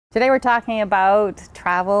Today we're talking about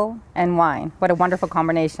travel and wine. What a wonderful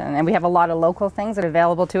combination. And we have a lot of local things that are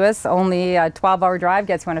available to us. Only a 12-hour drive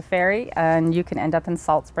gets you on a ferry and you can end up in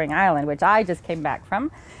Salt Spring Island, which I just came back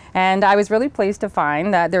from. And I was really pleased to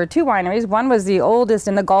find that there are two wineries. One was the oldest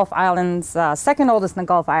in the Gulf Islands, second oldest in the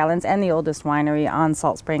Gulf Islands, and the oldest winery on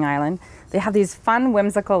Salt Spring Island. They have these fun,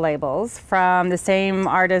 whimsical labels from the same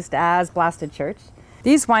artist as Blasted Church.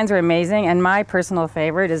 These wines are amazing, and my personal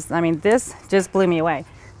favorite is, this just blew me away.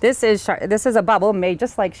 This is a bubble made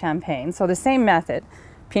just like champagne, so the same method.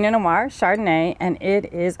 Pinot Noir, Chardonnay, and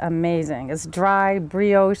it is amazing. It's dry,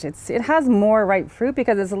 brioche. It has more ripe fruit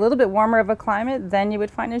because it's a little bit warmer of a climate than you would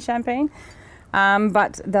find in Champagne.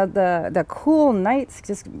 But the cool nights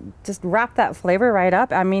just wrap that flavor right up.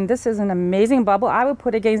 This is an amazing bubble. I would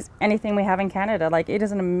put against anything we have in Canada. It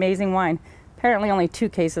is an amazing wine. Apparently only 2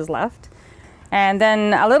 cases left. And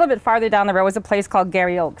then a little bit farther down the road was a place called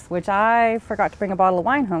Garry Oaks, which I forgot to bring a bottle of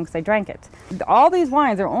wine home because I drank it. All these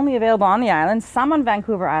wines are only available on the island, some on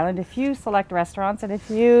Vancouver Island, a few select restaurants, and a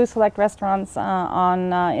few select restaurants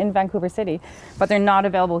in Vancouver City. But they're not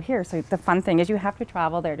available here, so the fun thing is you have to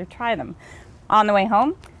travel there to try them. On the way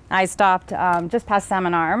home, I stopped just past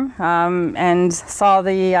Salmon Arm and saw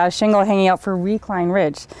the shingle hanging out for Recline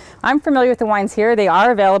Ridge. I'm familiar with the wines here. They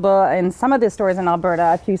are available in some of the stores in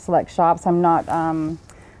Alberta, a few select shops. I'm not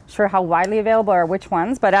sure how widely available or which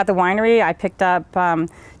ones, but at the winery I picked up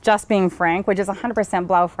Just Being Frank, which is 100%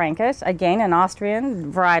 Blaufränkisch, again an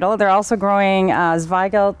Austrian varietal. They're also growing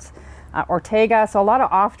Zweigelt, Ortega, so a lot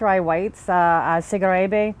of off-dry whites,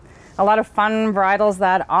 Sigarebe. A lot of fun varietals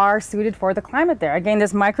that are suited for the climate there. Again,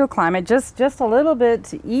 this microclimate just a little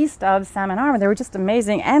bit east of Salmon Arm. They were just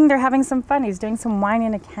amazing, and they're having some fun. He's doing some wine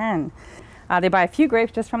in a can. They buy a few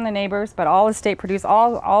grapes just from the neighbors, but all estate produced,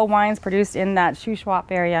 all wines produced in that Shuswap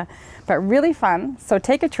area. But really fun. So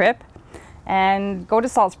take a trip and go to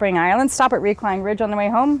Salt Spring Island, stop at Recline Ridge on the way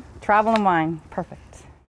home, travel and wine. Perfect.